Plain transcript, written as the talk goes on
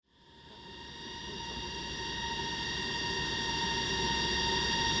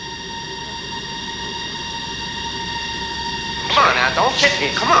Don't hit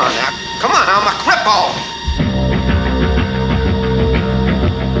me. Come on now. Come on, I'm a cripple.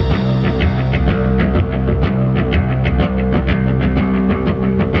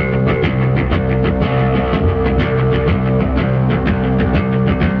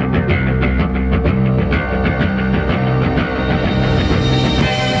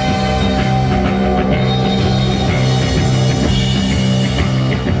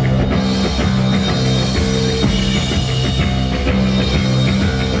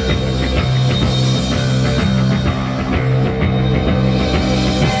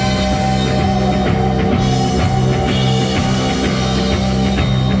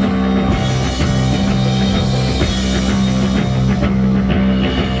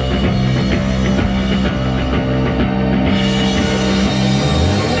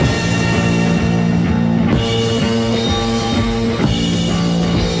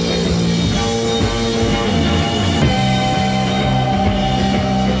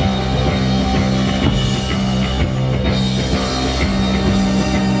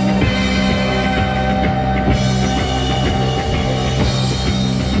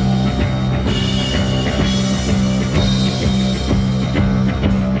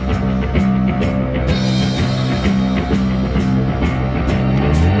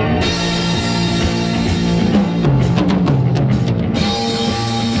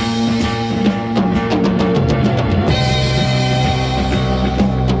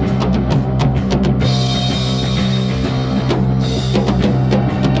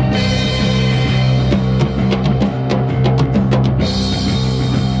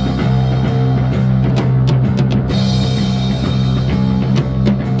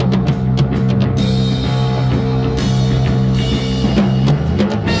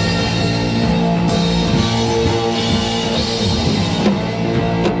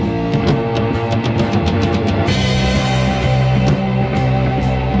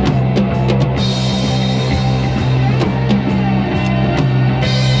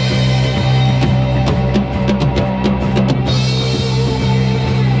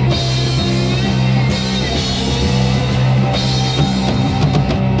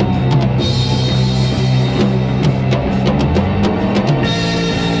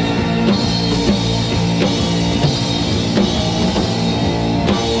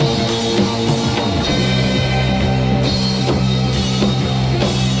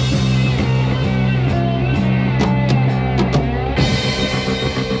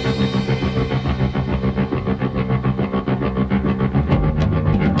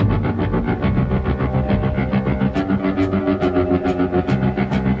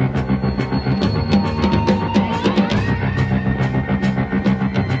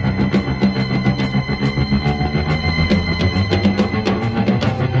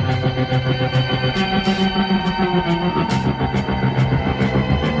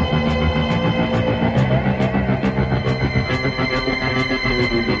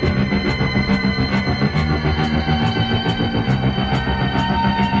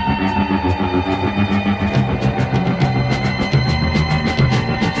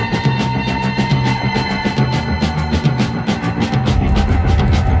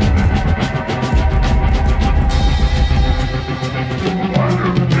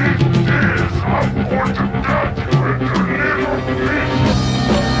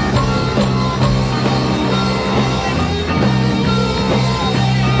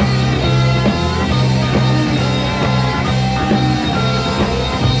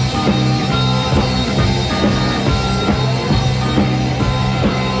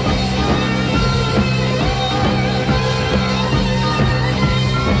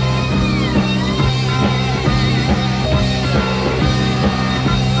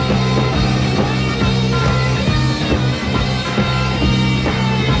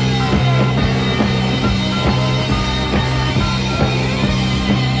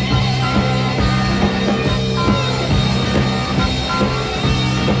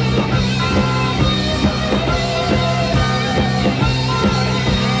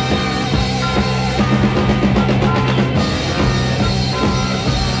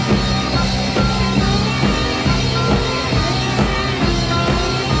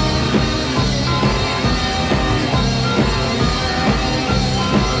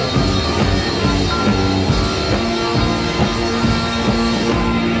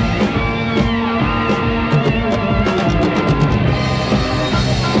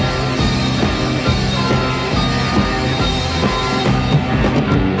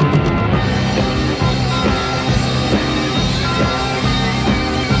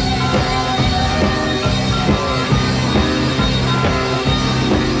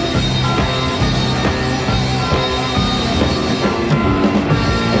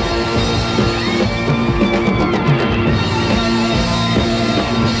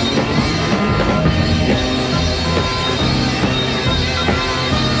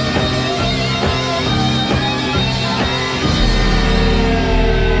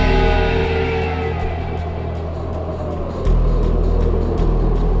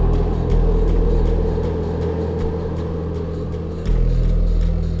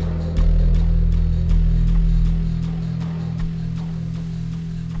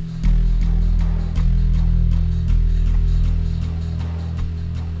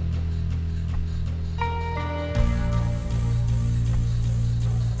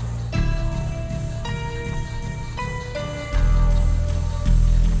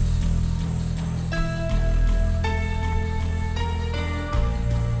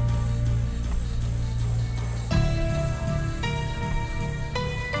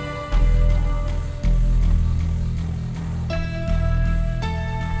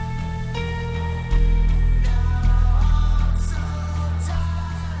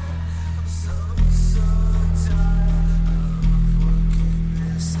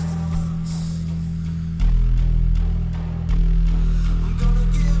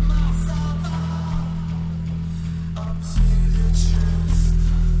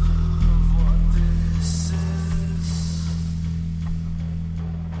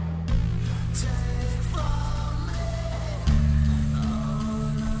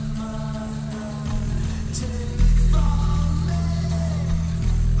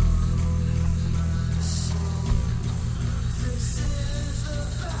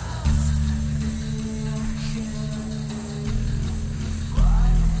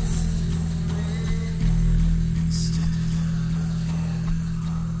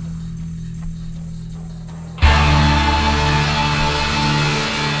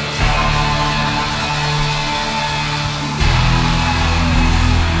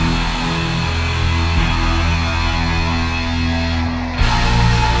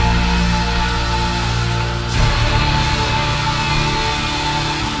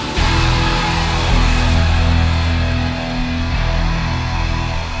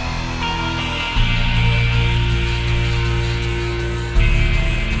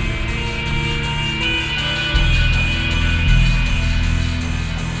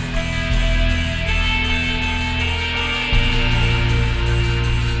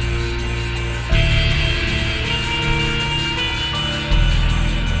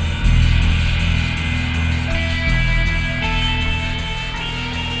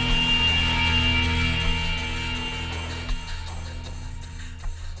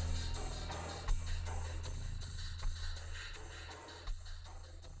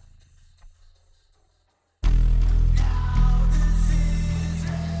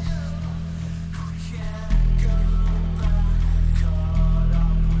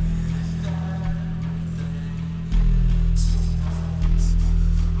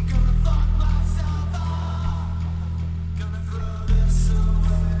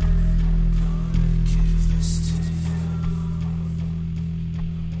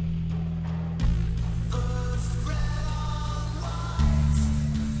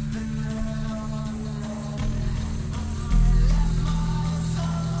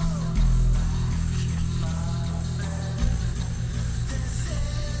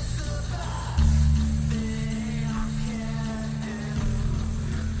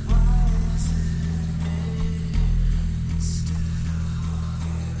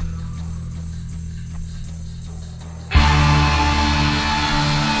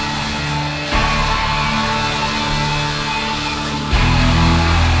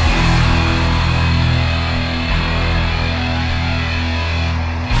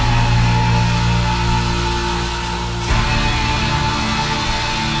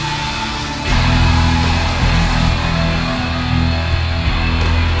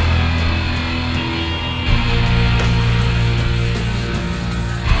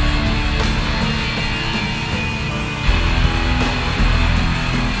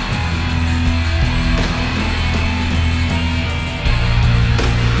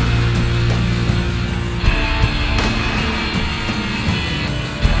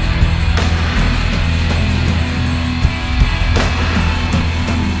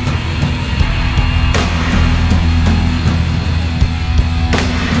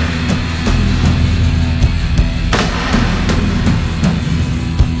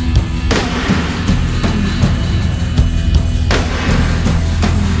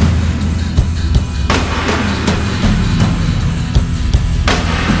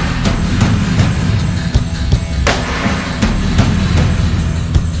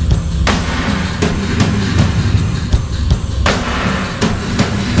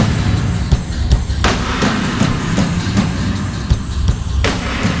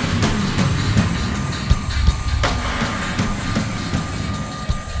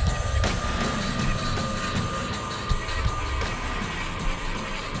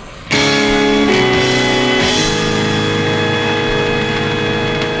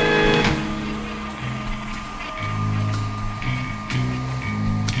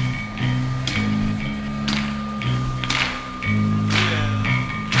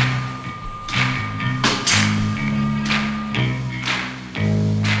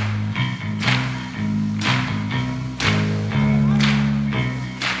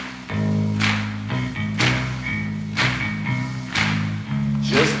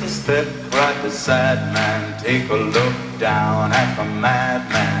 sad man, take a look down at the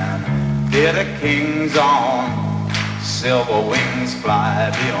madman. Here the king's on silver wings fly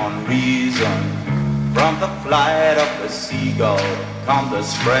beyond reason. From the flight of the seagull come the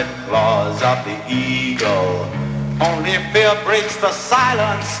spread claws of the eagle. Only fear breaks the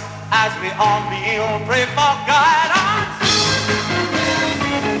silence as we on wheel pray for guidance.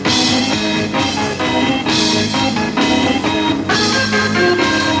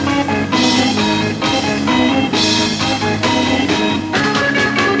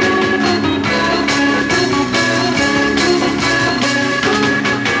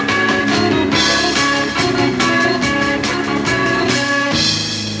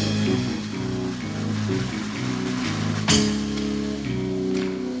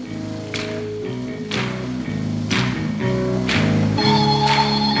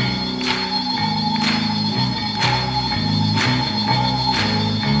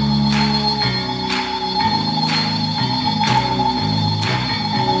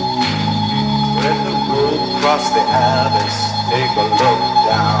 Across the abyss, take a look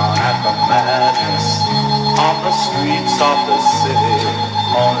down at the madness. On the streets of the city,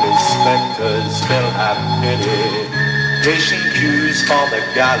 only specters still have pity. Patient cues for the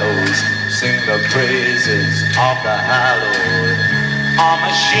gallows, sing the praises of the hallowed. Our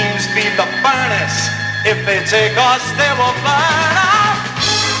machines feed the furnace, if they take us, they will burn out.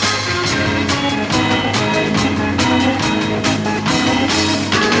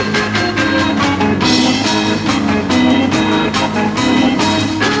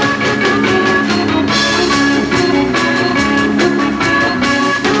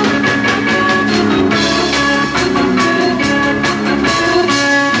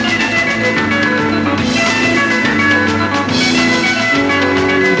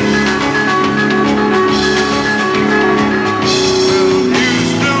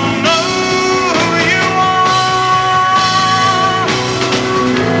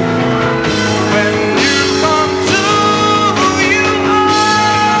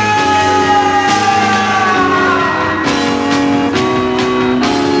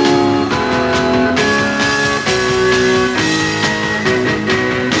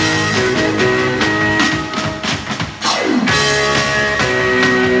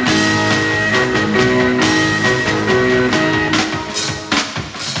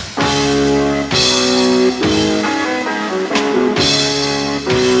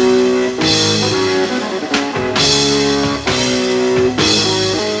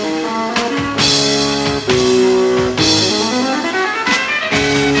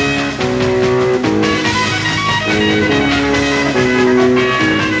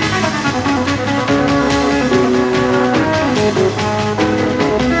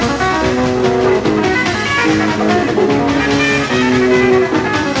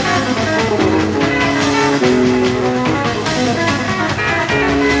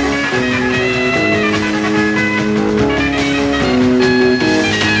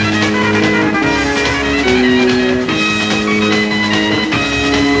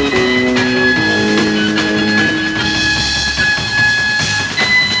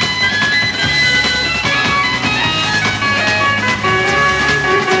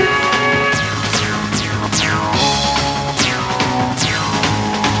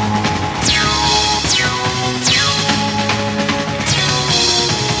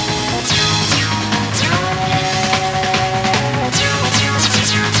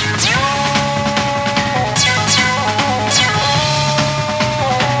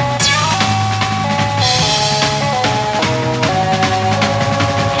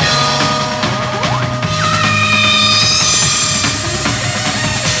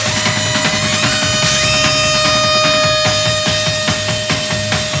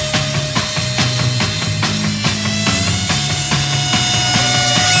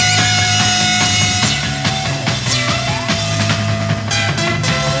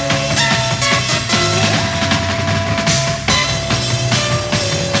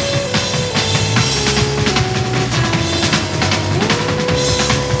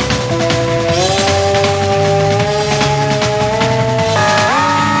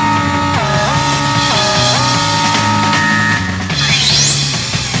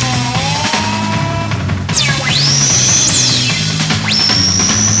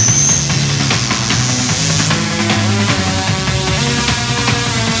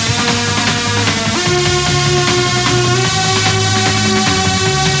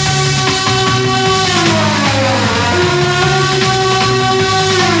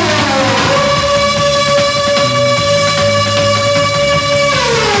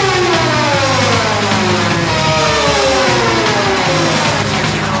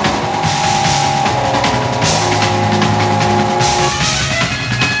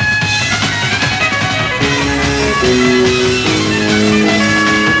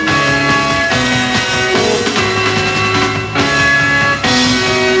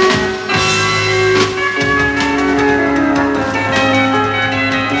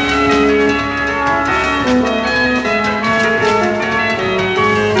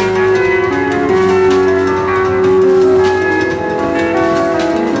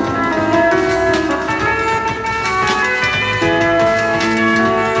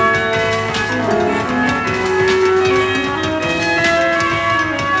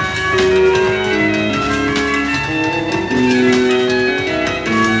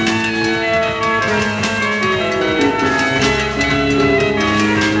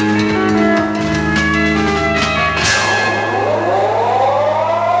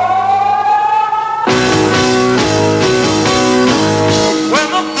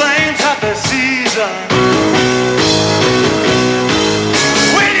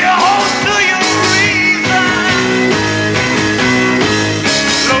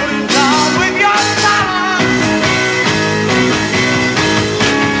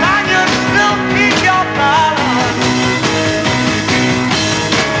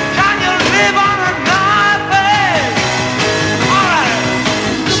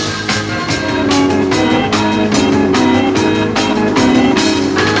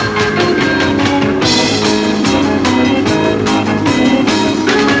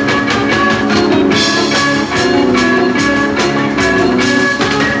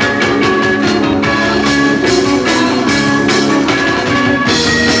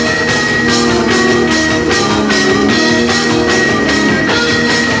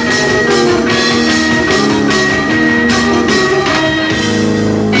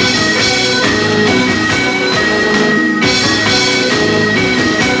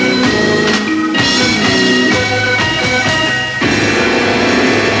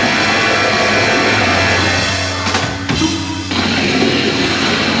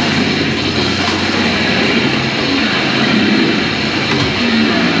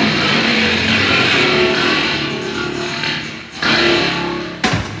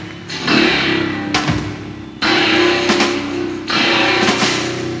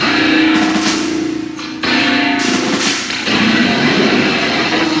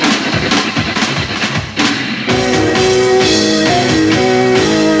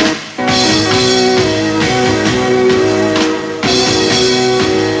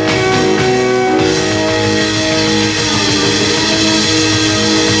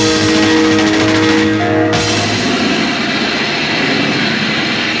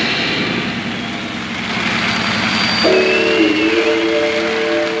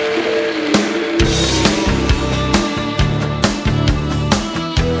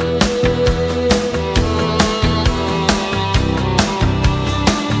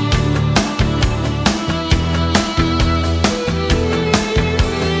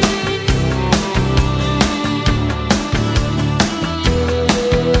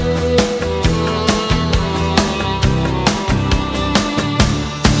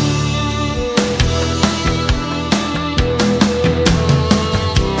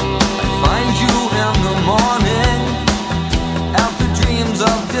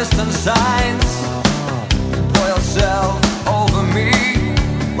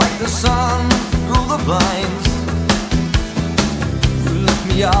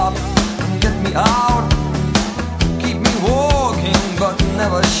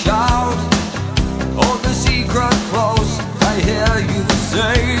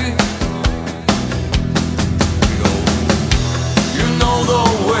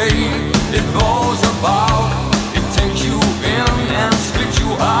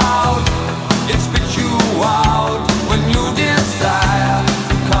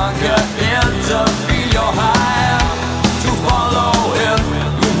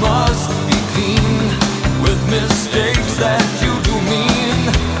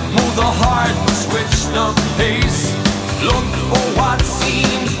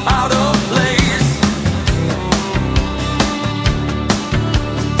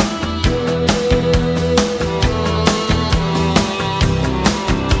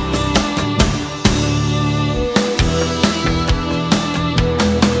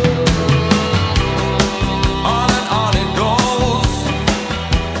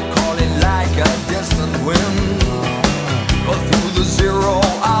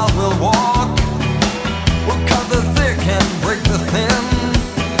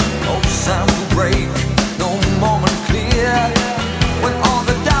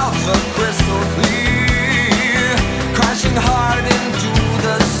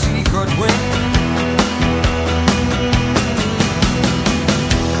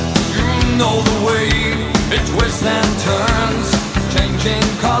 know the way It twists and turns, changing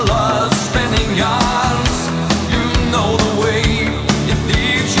colors, spinning yarns. You know the way it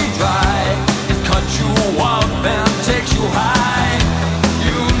leaves you dry. It cuts you up and takes you high.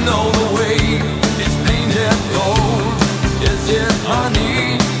 You know the way it's painted gold. Is it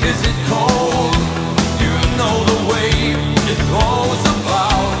honey? Is it cold? You know the way it goes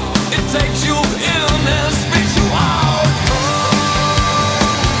about. It takes you in and spits you out.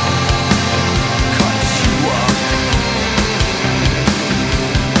 Cuts you up.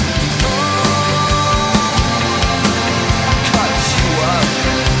 Cuts you up.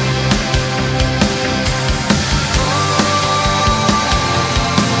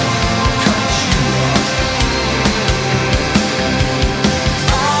 Cuts you up.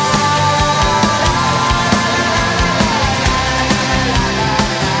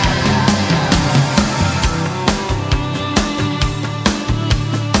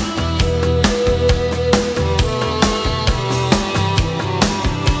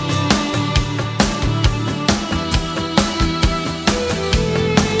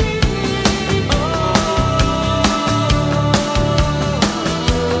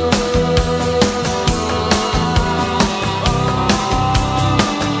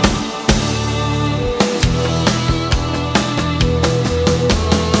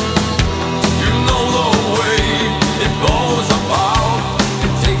 You know the way it goes about.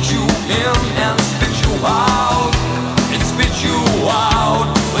 It takes you in and spits you out. It spits you out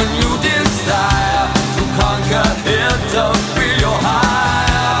when you desire to conquer it, to feel your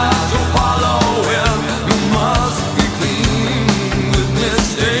high. To follow it, you must be clean with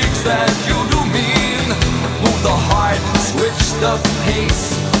mistakes that you do mean. Move the heart, switch the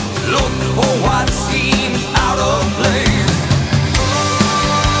pace. Look for what seems out of place.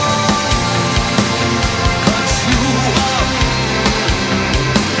 Cuts you up.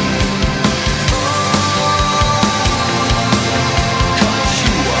 Cuts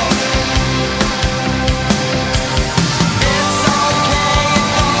you up. It's okay, it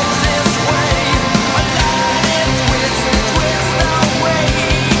goes this way. A line it twists away.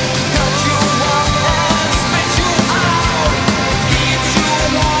 Cuts you up and spits you out. Keeps you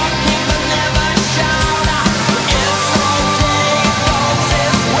walking but never shout. It's okay, it goes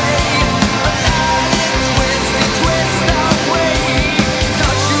this way. A line it twists away.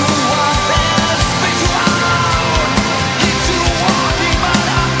 Cuts you up and spits you out. Keeps you walking but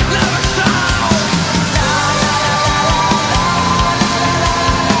never shout.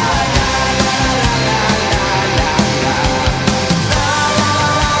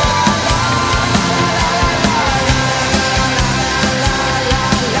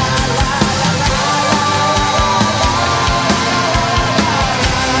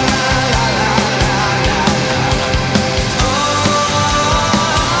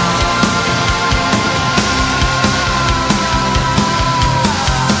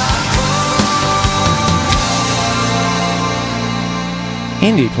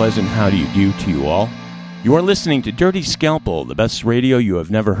 And a pleasant how do you do to you all. You are listening to Dirty Scalpel, the best radio you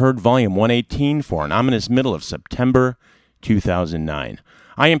have never heard, volume 118 for an ominous middle of September 2009.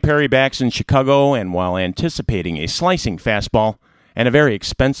 I am Perry Bax in Chicago, and while anticipating a slicing fastball and a very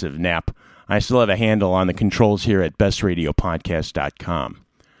expensive nap, I still have a handle on the controls here at bestradiopodcast.com.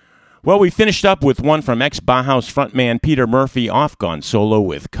 Well, we finished up with one from ex-Bauhaus frontman Peter Murphy, off gone solo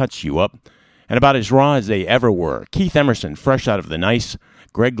with Cuts You Up, and about as raw as they ever were. Keith Emerson, fresh out of the nice.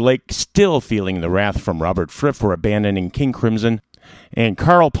 Greg Lake, still feeling the wrath from Robert Fripp for abandoning King Crimson. And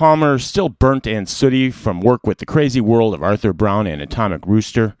Carl Palmer, still burnt and sooty from work with the crazy world of Arthur Brown and Atomic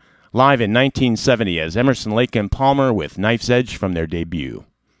Rooster. Live in 1970 as Emerson, Lake, and Palmer with Knife's Edge from their debut.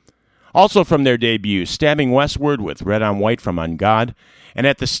 Also from their debut, Stabbing Westward with Red on White from On God. And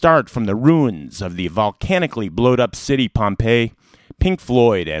at the start, from the ruins of the volcanically blowed-up city Pompeii, Pink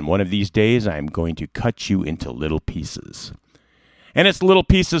Floyd, and one of these days I am going to cut you into little pieces. And it's little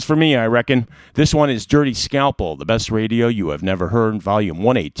pieces for me, I reckon. This one is Dirty Scalpel, the best radio you have never heard, volume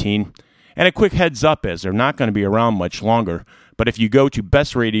 118. And a quick heads up, as they're not going to be around much longer, but if you go to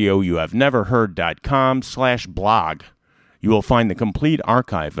bestradioyouhaveneverheard.com/blog, you will find the complete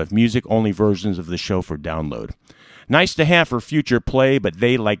archive of music-only versions of the show for download. Nice to have for future play, but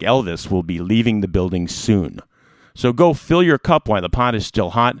they, like Elvis, will be leaving the building soon. So go fill your cup while the pot is still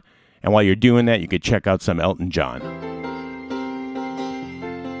hot, and while you're doing that, you could check out some Elton John.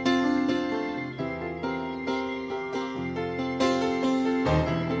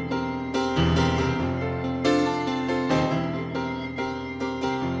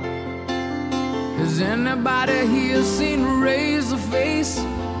 Has anybody here seen Razorface?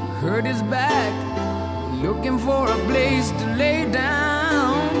 Hurt his back, looking for a place to lay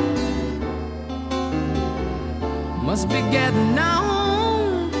down. must be getting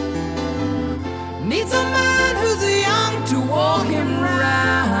on. Needs a man who's young to walk him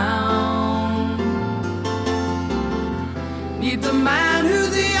around. Needs a man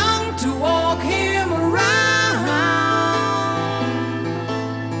who's young to walk him around.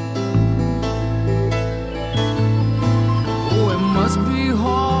 Oh, it must be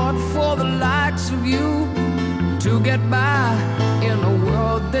hard for the likes of you to get by in a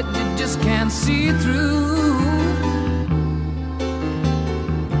world that you just can't see through.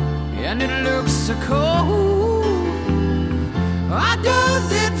 And it looks so cold. How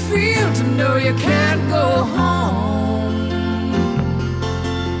does it feel to know you can't go home?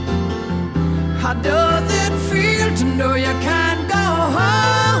 How does it feel to know you can't go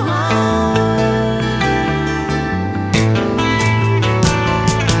home?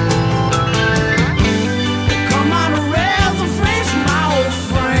 Come on, raise the face, my old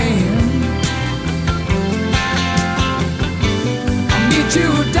friend. I'll meet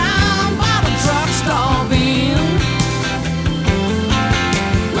you down by the truck stop in.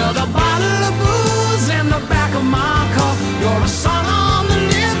 Well, the bottle of booze in the back of my car. You're a song on the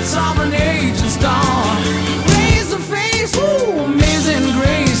lips of an aged star. Raise the face, ooh, amazing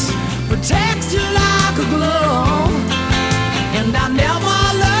grace. Protects you like a glove. And I never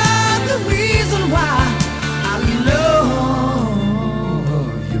learned the reason why I love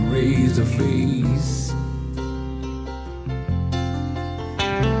your razor face.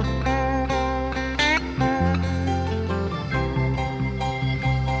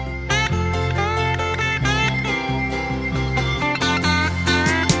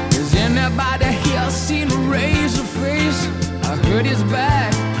 Has anybody here seen a razor face? I heard his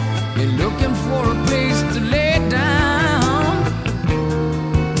back. You're looking for a place to lay down.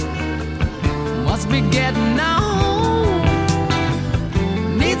 Must be getting on.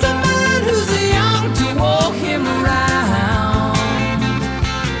 Needs a man who's young to walk him around.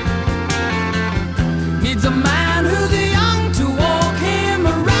 Needs a man who's young to walk him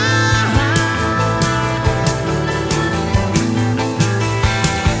around.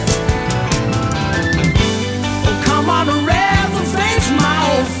 Oh, come on, raise the face, my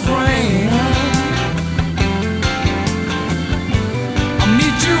old friend. I'll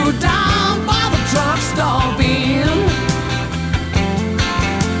meet you down by the truck stop in.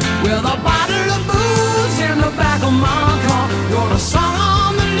 With a bottle of booze in the back of my car. You're a song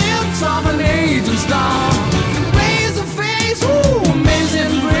on the lips of an aging star. Raise the face, ooh,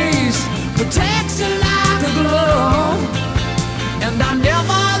 amazing grace. Protects you like a glove. And I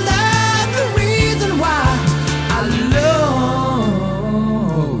never learned the reason why I love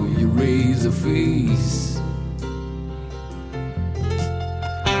your razor face.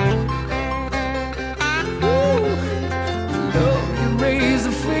 Ooh, love your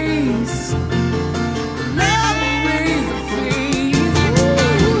razor face. Love your razor face.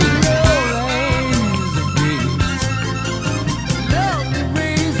 Ooh, love razor face. Love your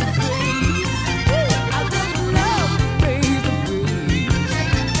razor face. Ooh, I just love razor face.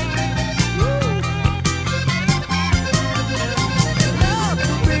 Ooh. Love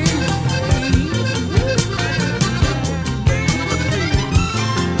your razor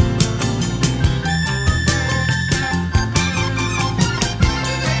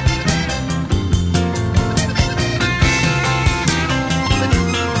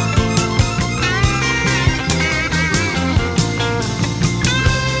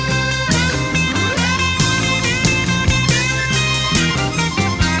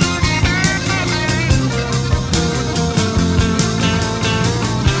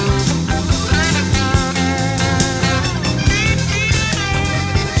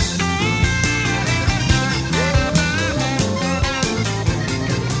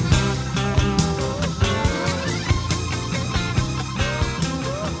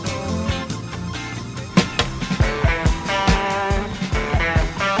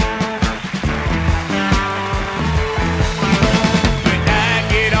When I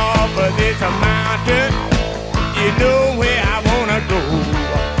get off of this mountain, you know where I wanna go.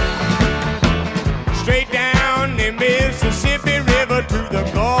 Straight down the Mississippi River to the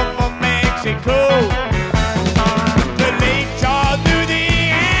Gulf of Mexico. To Lake Charles,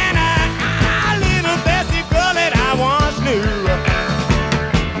 Louisiana, little Bessie girl that I once knew.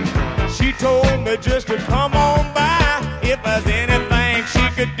 She told me just to come on by if there's anything she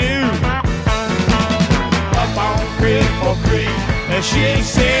could do. Up on Cripple Creek, she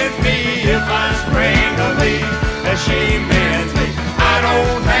sends me if I spring a leak. She mends me, I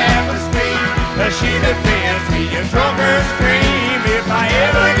don't have to speak. She defends me in drunkards scream if I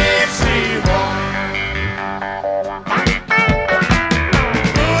ever did see one.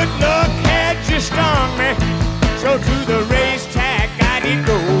 Good luck had just stung me, so So to the racetrack I did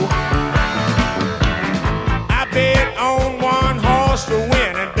go. I bet on one horse to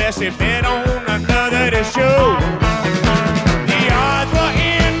win, and Bessie bet on another to show. The odds were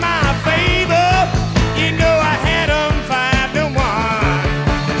in my favor. You know I had 'em 5-1.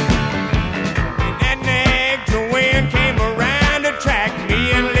 And that nag to win came around the track.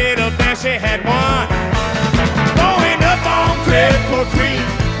 Me and little Bessie had won. Going up on Cripple Creek,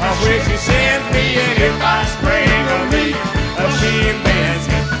 where she sends me, and if I spring a leak, she bends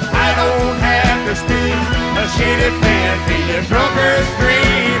me. I don't have to speak, she defends me. The drunkard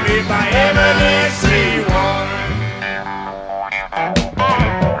scream if I ever did see one.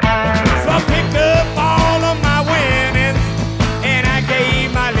 So I picked up all of my winnings, and I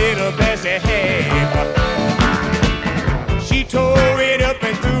gave my little Bessie half. She tore it up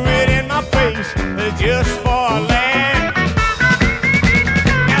and threw it in my face just for a laugh.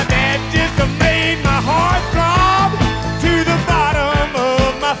 Now that just made my heart throb to the bottom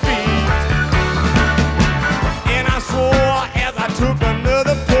of my feet. And I swore as I took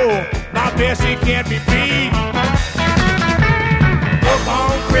another pull, my Bessie can't be beat.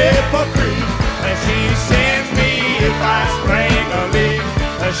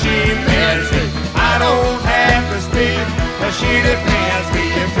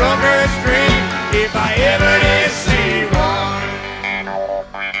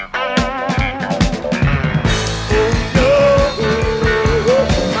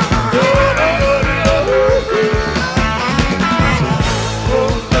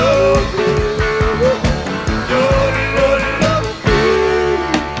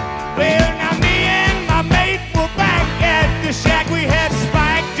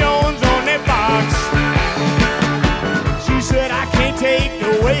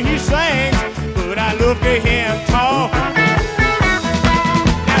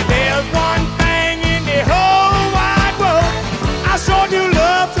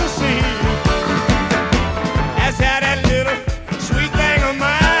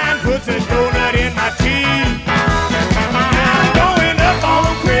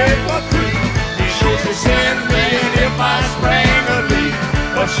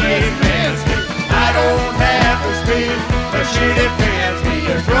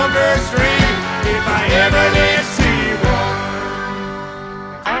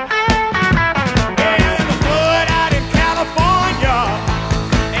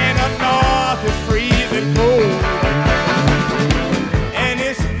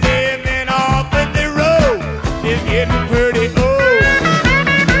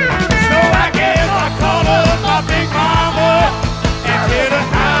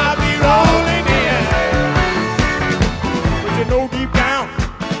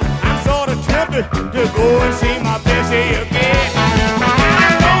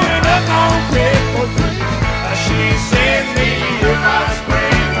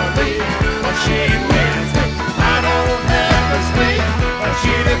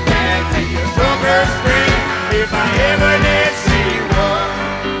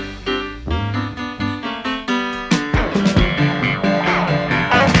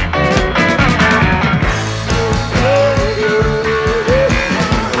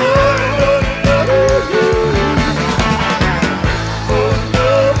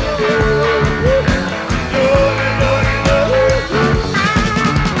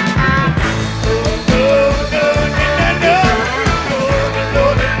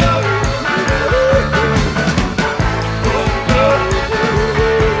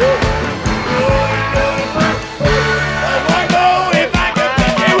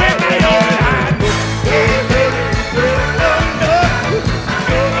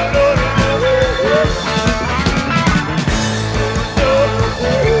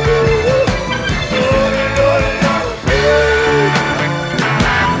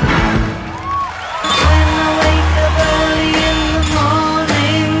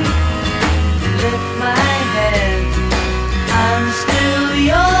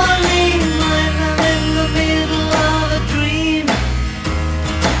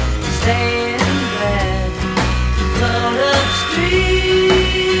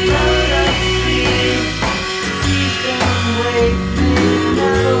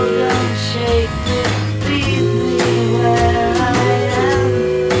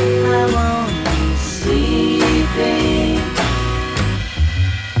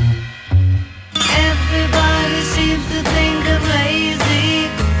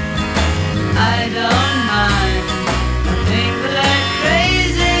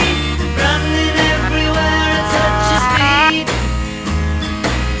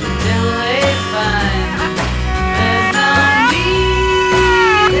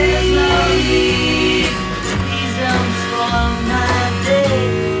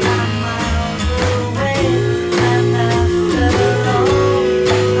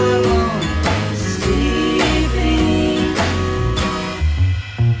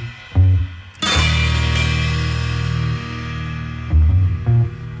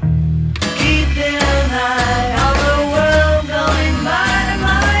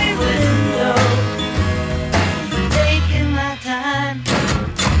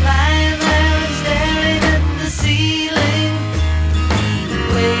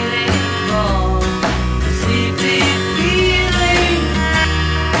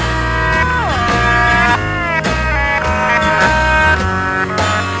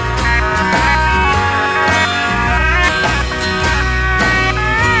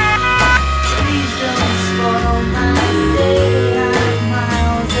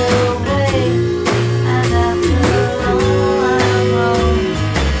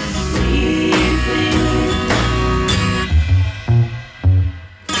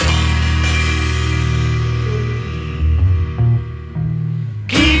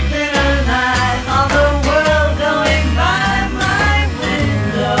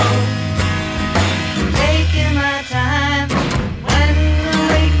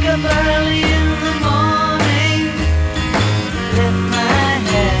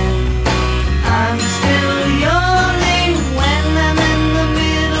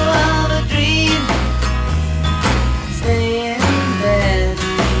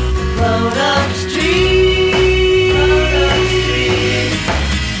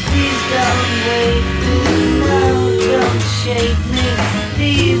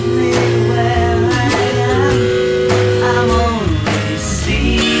 leave me where I am. I'm only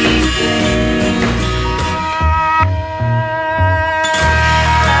sleeping.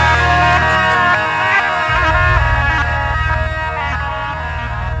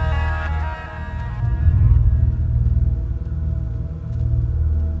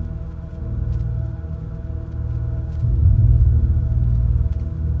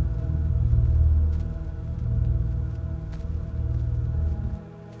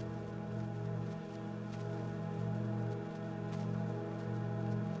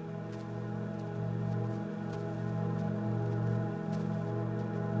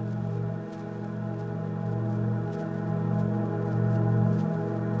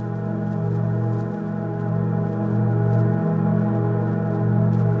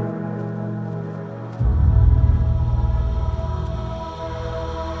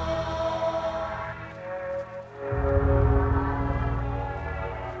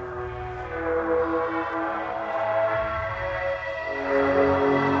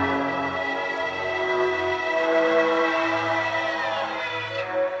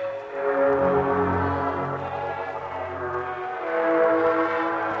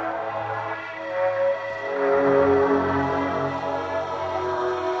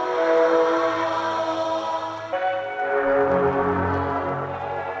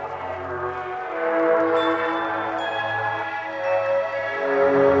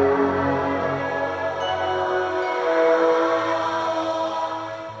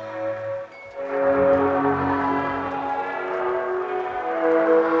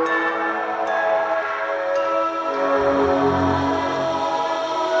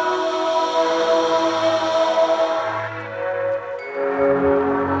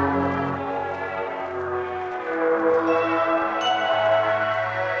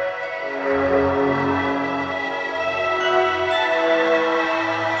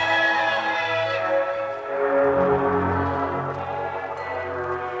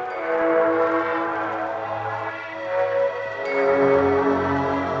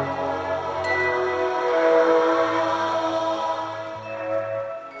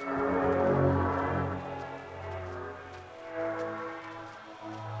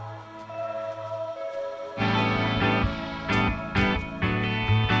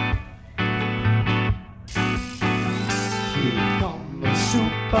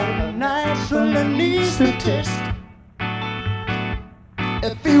 Super naturally needs the test.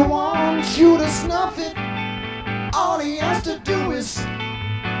 If he wants you to snuff it, all he has to do is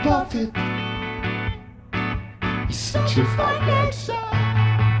puff it. He's such a fine dancer.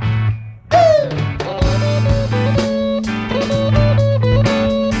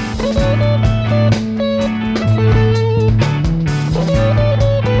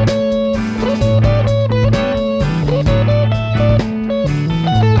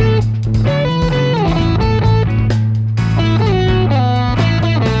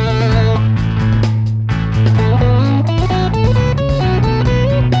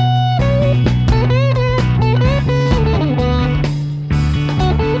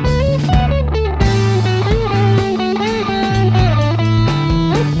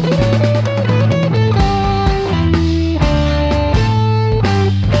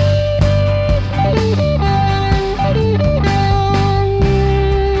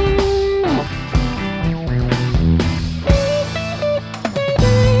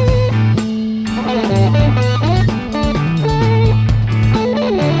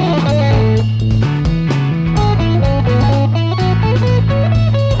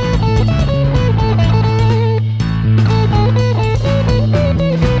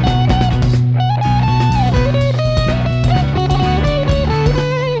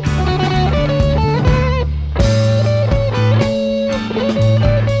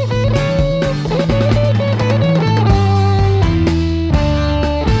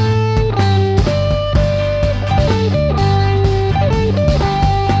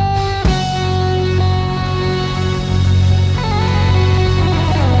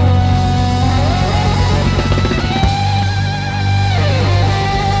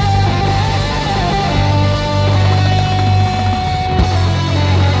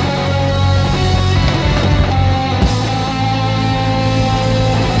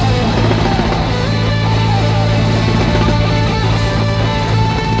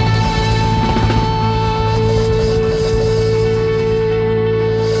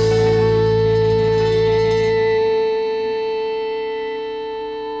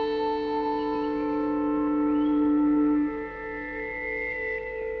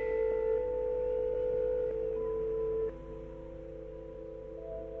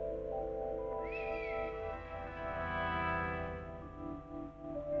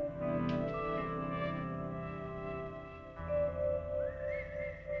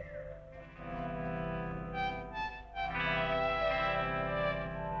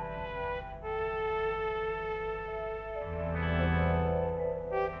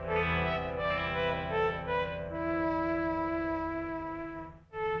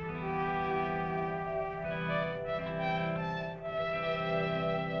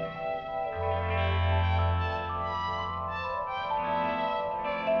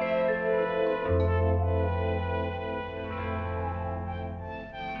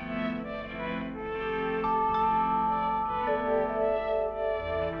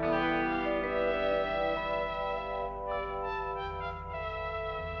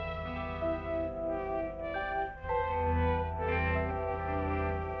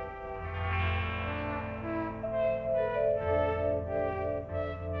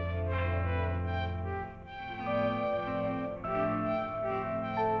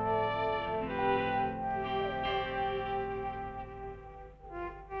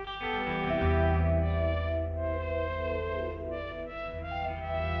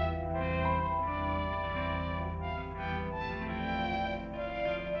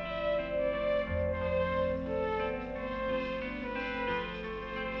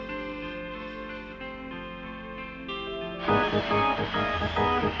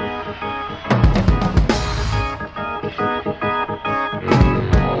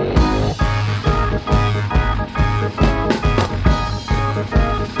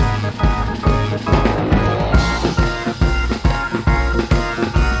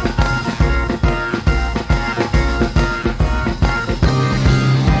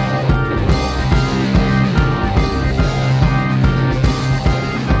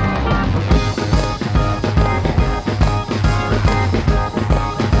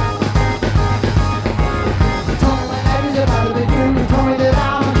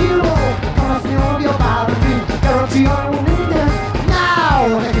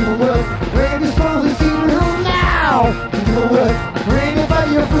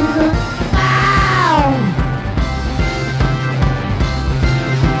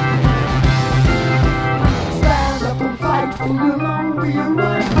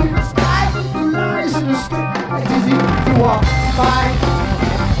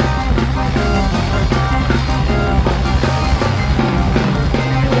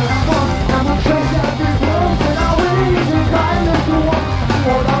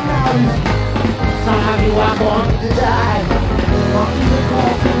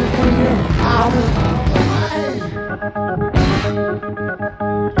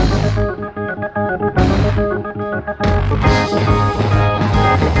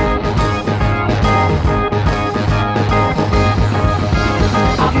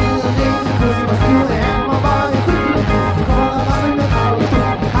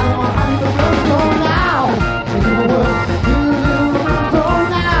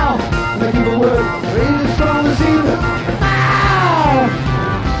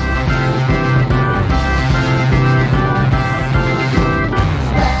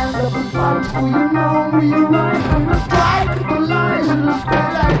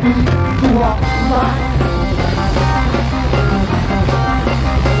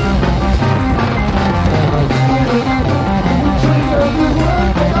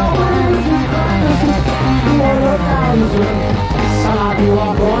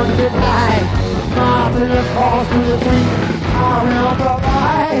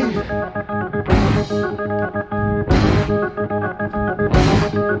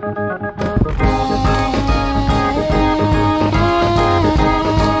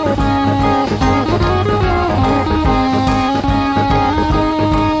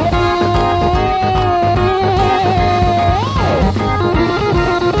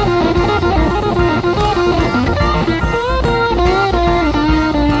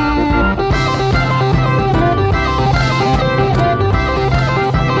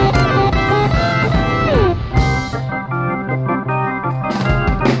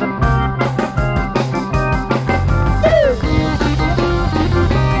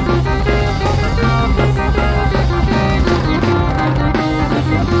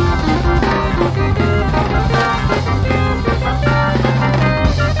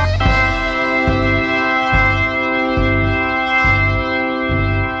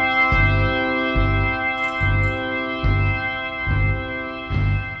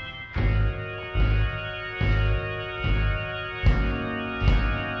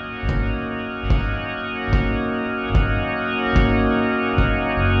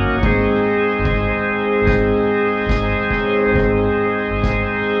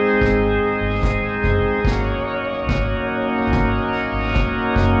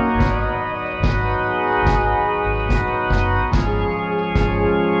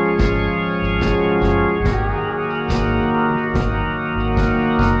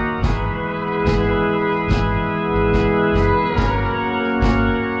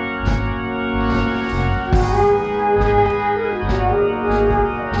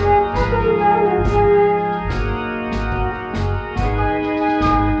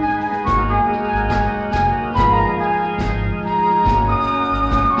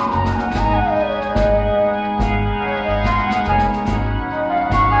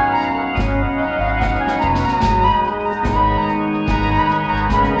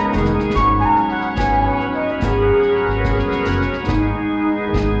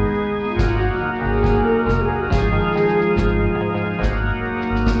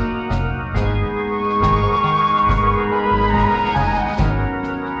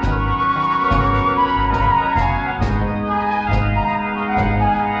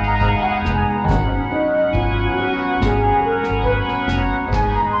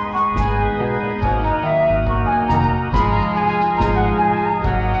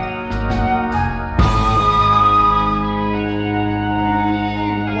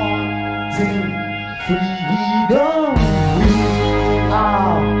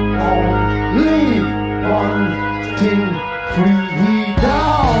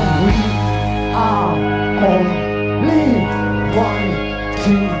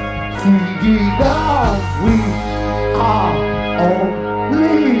 wanting freedom. We are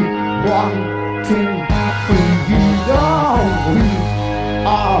only wanting freedom. We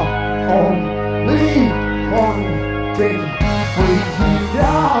are only wanting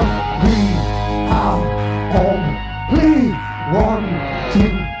freedom. We are only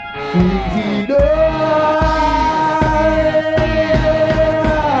wanting freedom.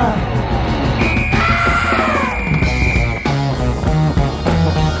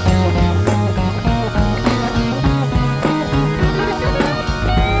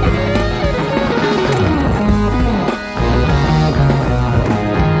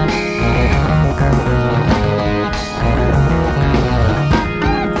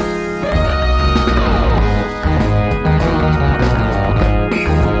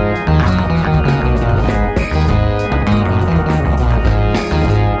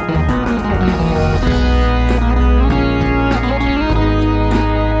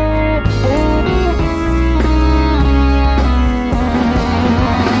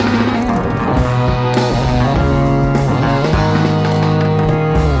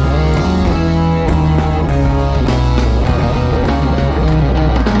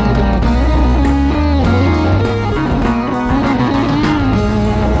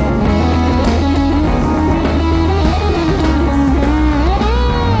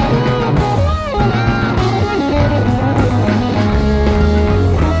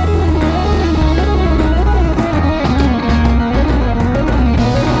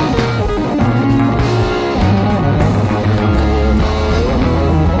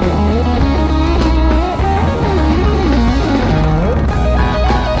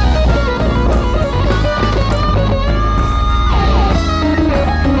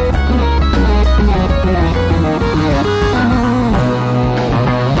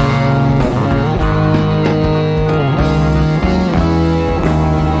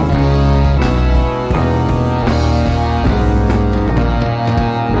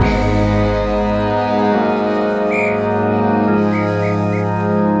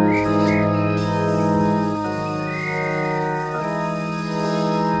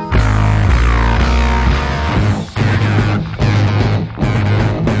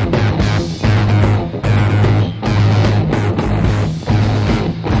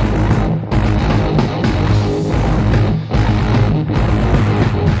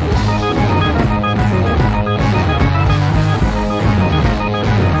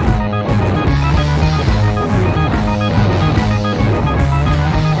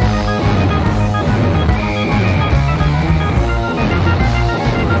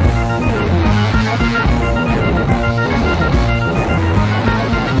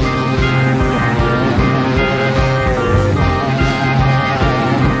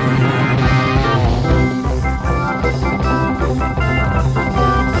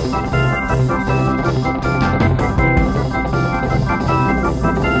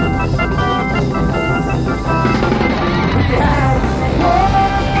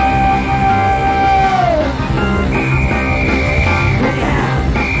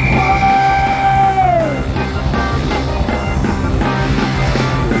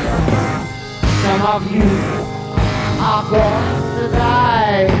 Of you are going to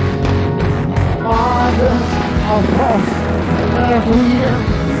die. Mothers of course every year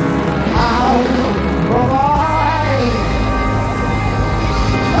I will provide.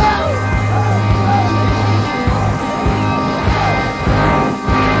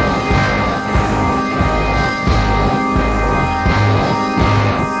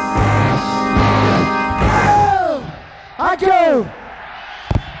 I do.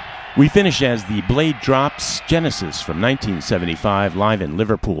 We finish as the Blade Drops Genesis from 1975, live in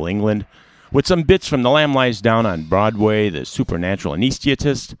Liverpool, England, with some bits from The Lamb Lies Down on Broadway, The Supernatural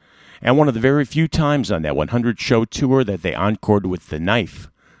Anesthetist, and one of the very few times on that 100-show tour that they encored with The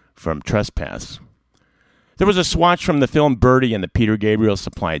Knife from Trespass. There was a swatch from the film Birdie and the Peter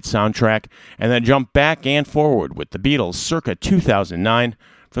Gabriel-supplied soundtrack, and then jump back and forward with the Beatles circa 2009,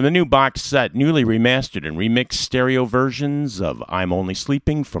 from the new box set, newly remastered and remixed stereo versions of I'm Only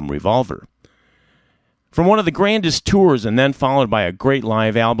Sleeping from Revolver. From one of the grandest tours and then followed by a great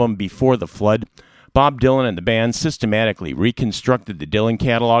live album, Before the Flood, Bob Dylan and the band systematically reconstructed the Dylan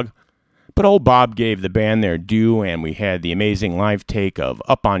catalog, but old Bob gave the band their due and we had the amazing live take of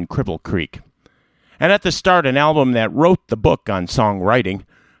Up on Cripple Creek. And at the start, an album that wrote the book on songwriting,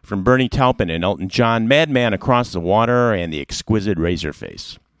 from Bernie Taupin and Elton John, Madman Across the Water, and the exquisite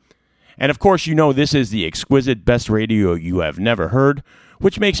Razorface. And of course, you know this is the exquisite best radio you have never heard,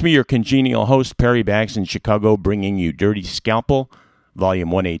 which makes me your congenial host, Perry Bax in Chicago, bringing you Dirty Scalpel,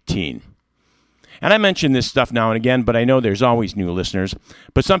 Volume 118. And I mention this stuff now and again, but I know there's always new listeners.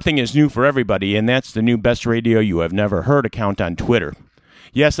 But something is new for everybody, and that's the new Best Radio You Have Never Heard account on Twitter.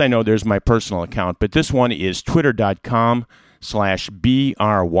 Yes, I know there's my personal account, but this one is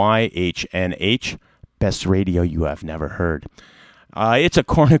twitter.com/BRYHNH, Best Radio You Have Never Heard. It's a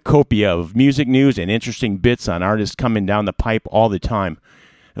cornucopia of music news and interesting bits on artists coming down the pipe all the time.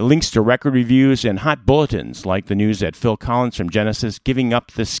 Links to record reviews and hot bulletins, like the news that Phil Collins from Genesis giving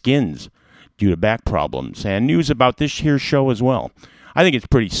up the skins due to back problems, and news about this here show as well. I think it's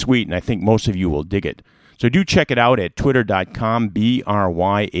pretty sweet, and I think most of you will dig it. So do check it out at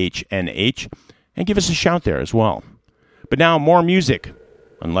twitter.com/BRYHNH, and give us a shout there as well. But now, more music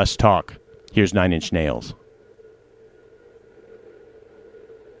and less talk. Here's 9 Inch Nails.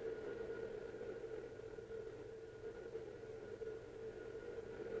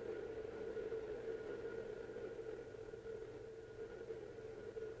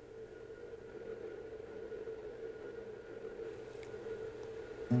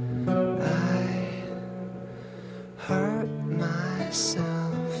 I hurt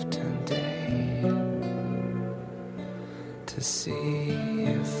myself today to see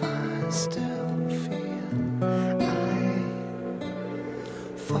if I still feel. I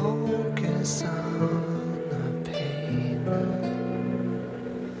focus on the pain,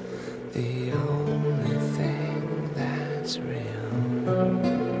 the only thing that's real.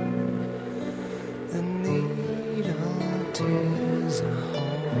 The needle tears a hole.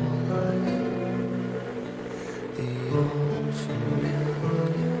 The old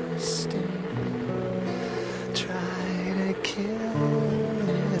familiar sting. Try to kill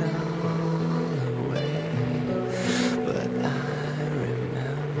it all away, but I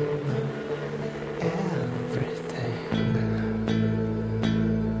remember everything.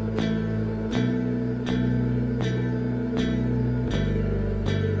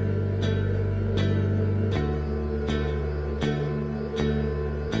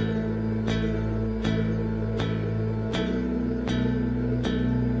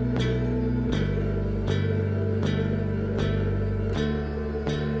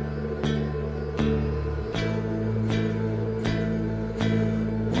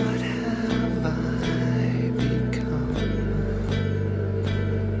 What have I become?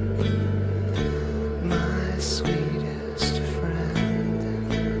 My sweetest friend.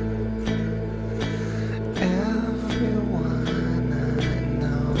 Everyone I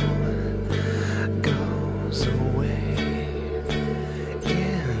know goes away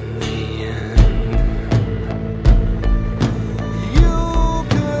in the end. You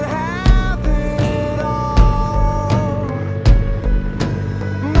could have it all.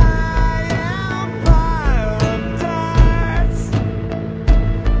 My empire of darts.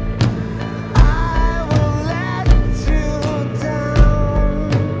 I will let you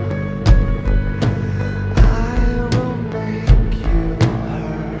down. I will make you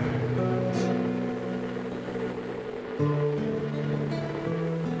hurt.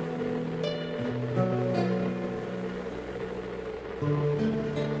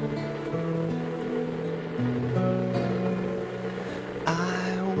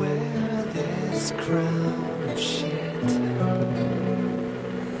 I wear this crown of shit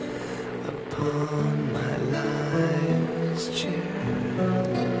upon my life's chair,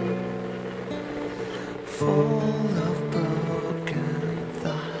 full of broken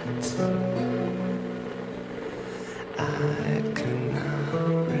thoughts I cannot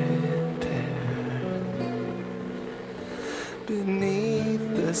repair. Beneath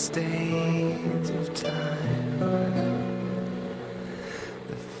the stains of time,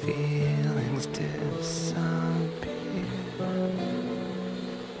 the feelings disappear.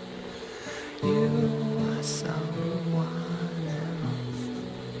 You are someone else.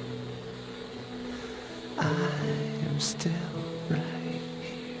 I am still right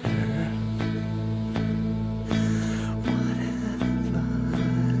here. What have I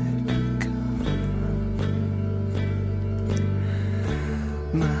become?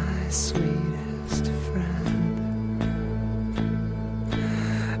 My sweetest friend.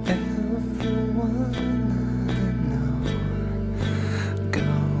 Everyone I know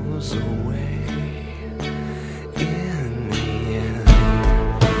goes away in the end.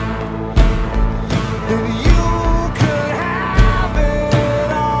 You could have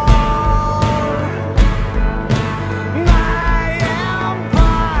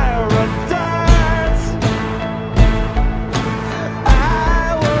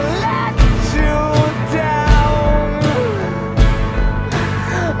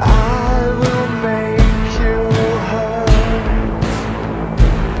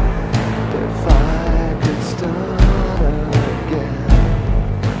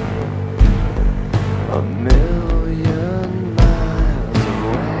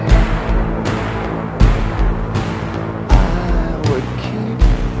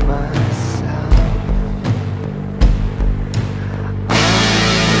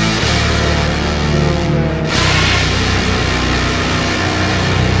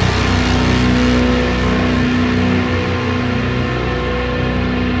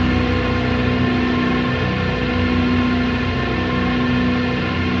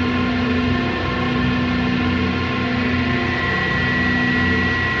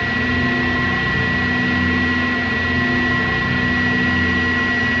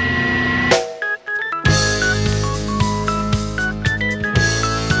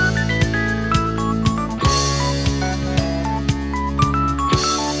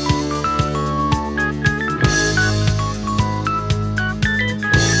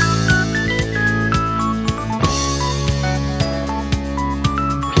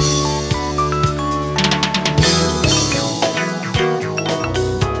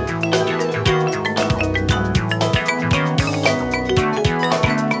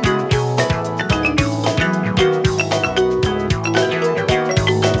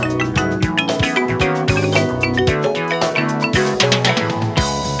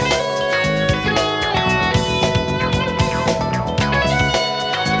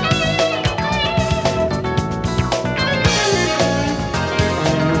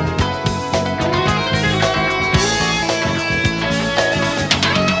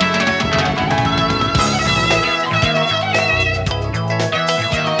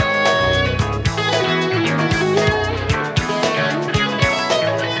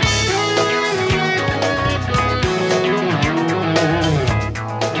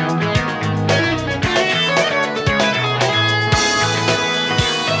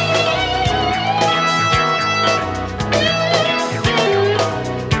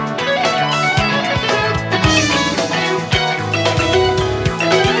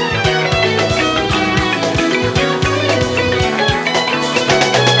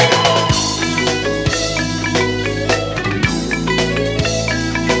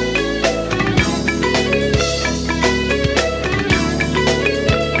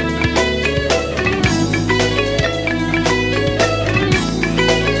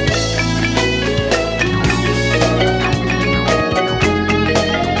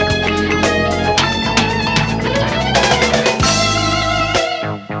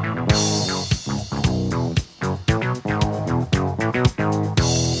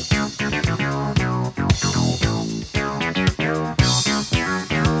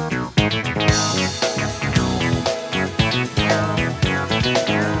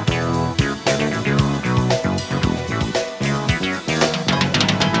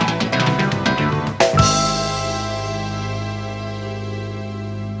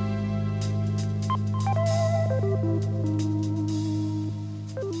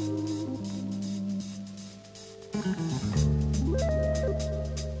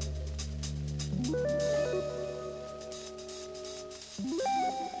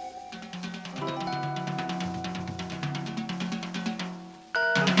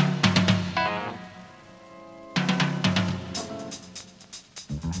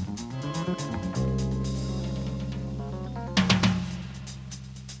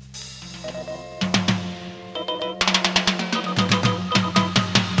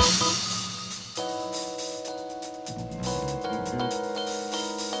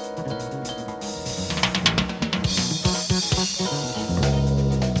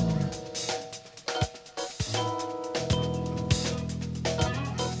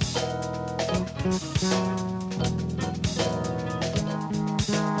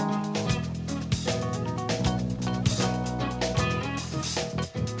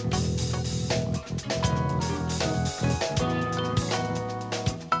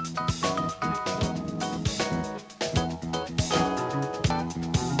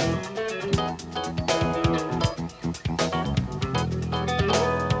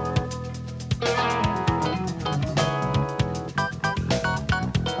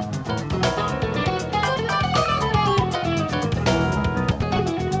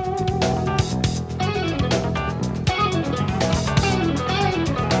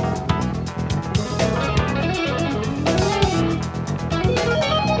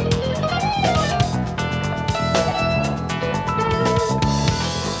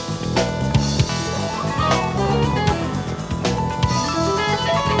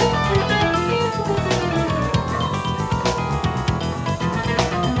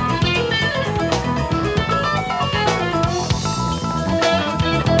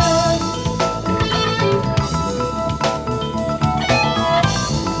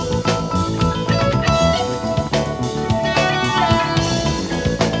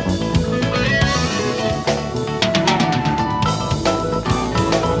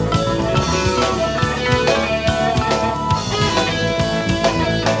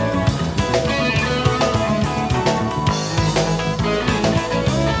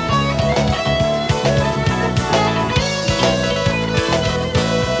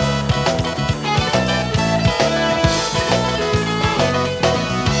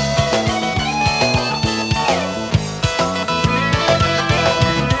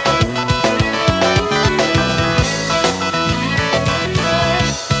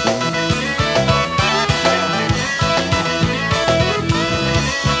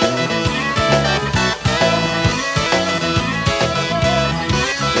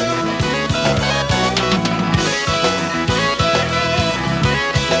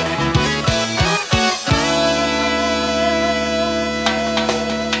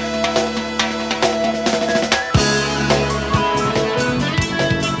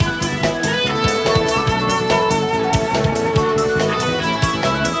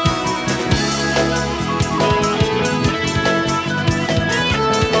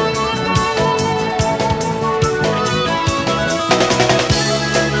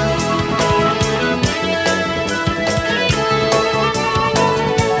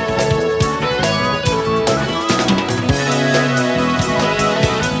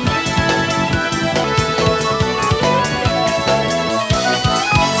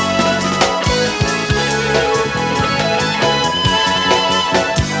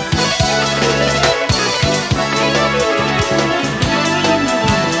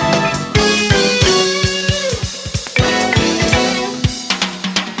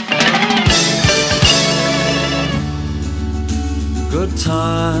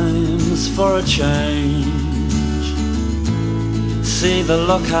times for a change. See, the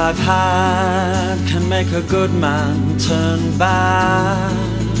luck I've had can make a good man turn bad.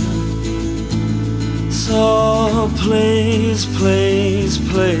 So please, please,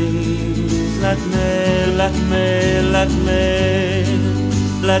 please, let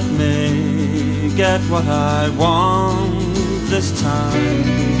me get what I want this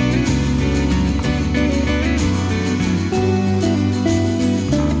time.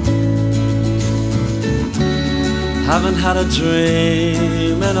 Haven't had a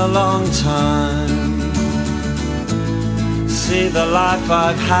dream in a long time. See, the life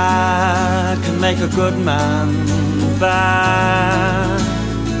I've had can make a good man bad.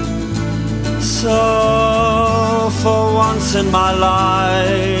 So for once in my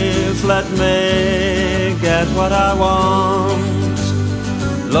life, let me get what I want.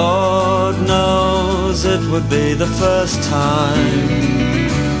 Lord knows it would be the first time.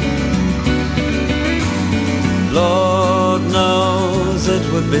 Lord knows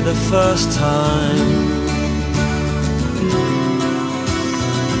it would be the first time.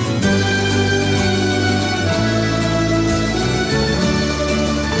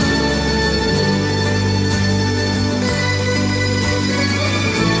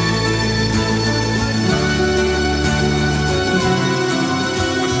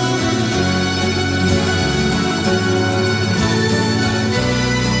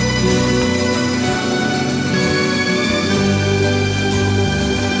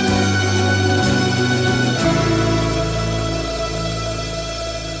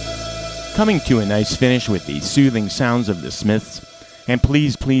 Coming to a nice finish with the soothing sounds of the Smiths, and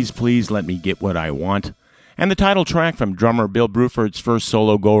Please, Please, Please Let Me Get What I Want, and the title track from drummer Bill Bruford's first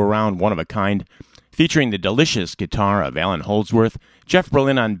solo go-around, One of a Kind, featuring the delicious guitar of Alan Holdsworth, Jeff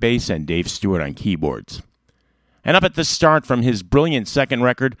Berlin on bass, and Dave Stewart on keyboards. And up at the start from his brilliant second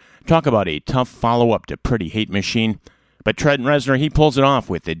record, talk about a tough follow-up to Pretty Hate Machine. But Trent Reznor, he pulls it off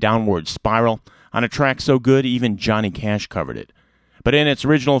with the Downward Spiral on a track so good even Johnny Cash covered it. But in its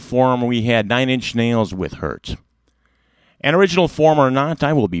original form, we had 9 Inch Nails with Hurt. And original form or not,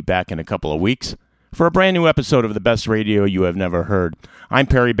 I will be back in a couple of weeks for a brand new episode of The Best Radio You Have Never Heard. I'm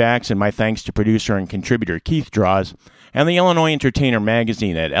Perry Bax, and my thanks to producer and contributor Keith Draws and the Illinois Entertainer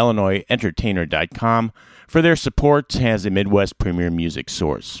magazine at illinoisentertainer.com for their support as a Midwest premier music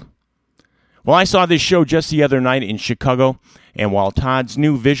source. Well, I saw this show just the other night in Chicago, and while Todd's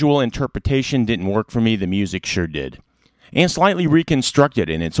new visual interpretation didn't work for me, the music sure did. And slightly reconstructed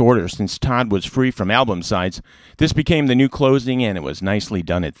in its order since Todd was free from album sides, this became the new closing, and it was nicely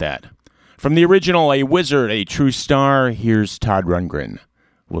done at that. From the original, A Wizard, A True Star, here's Todd Rundgren.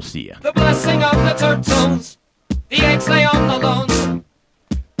 We'll see ya. The blessing of the turtles, the eggs lay on the lawn,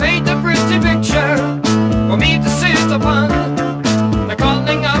 paint a pretty picture for me to sit upon. The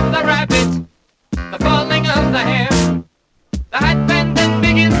calling of the rabbit, the falling of the hare, the hat pendant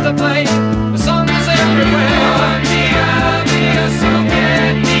begins to play, the song is everywhere. The obvious you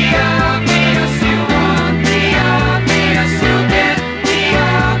get, the obvious you want, the obvious you get, the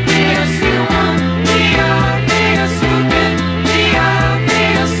obvious you want, the obvious you get, the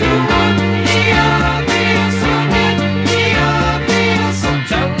obvious you want, the obvious you get, the obvious.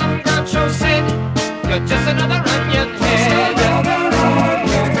 Tell them Groucho said, you're just another onion head.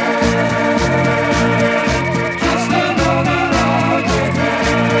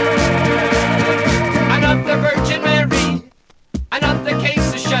 Another Virgin Mary, another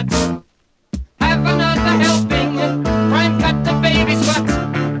case is shut. Have another helping, prime cut the baby's butt.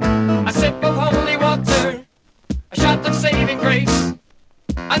 A sip of holy water, a shot of saving grace.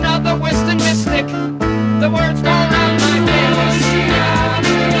 Another Western mystic, the words go round my face. The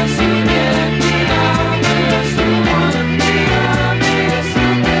obvious you get, the obvious you want, the obvious you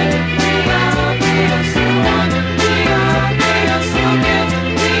get, the obvious you want, the obvious you get,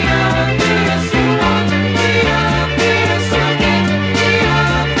 the obvious you want, the obvious you get, the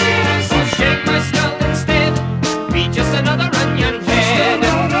obvious. I'll shake my skull instead, be just another onion head.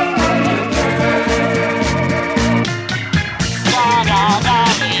 Da da da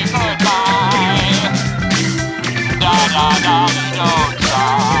dee goodbye. Da da da dee don't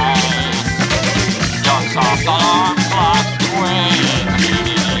sigh. Your soft alarm clock's away.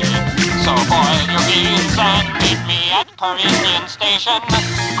 So boil your beans and meet me at Caribbean Station.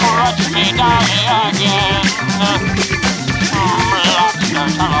 Crutch me dolly again. Lobster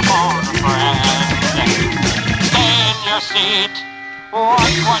telephone friend. Stay in your seat.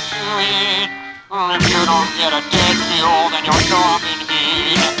 Watch what you eat. If you don't get a dead mule, then you're dog in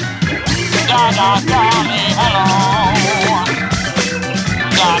heat. Da da dolly, hello.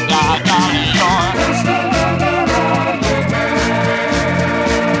 Da da dolly, you're.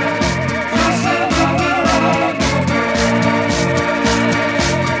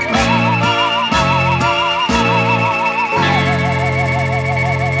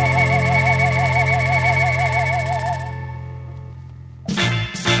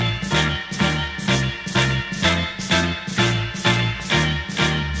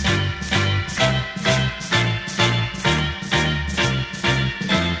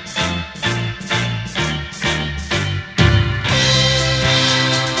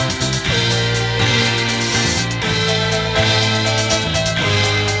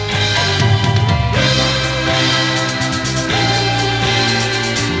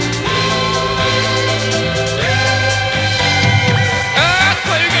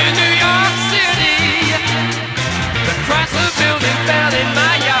 Earthquake in New York City. The Chrysler building fell in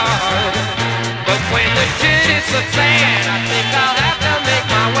my yard. But when the shit hits the fan, I think I'll have to make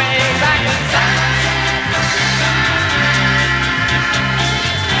my way back inside.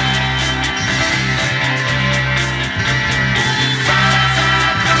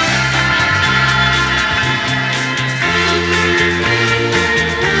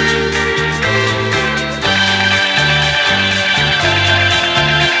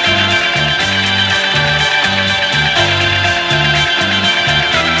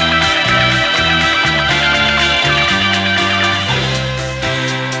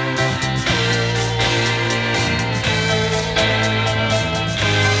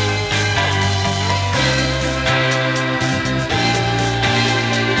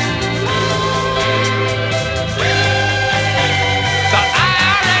 The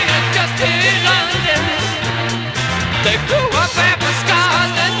IRA has just hit London. They blew up half of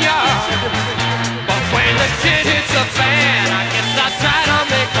Scotland Yard. But when the shit hit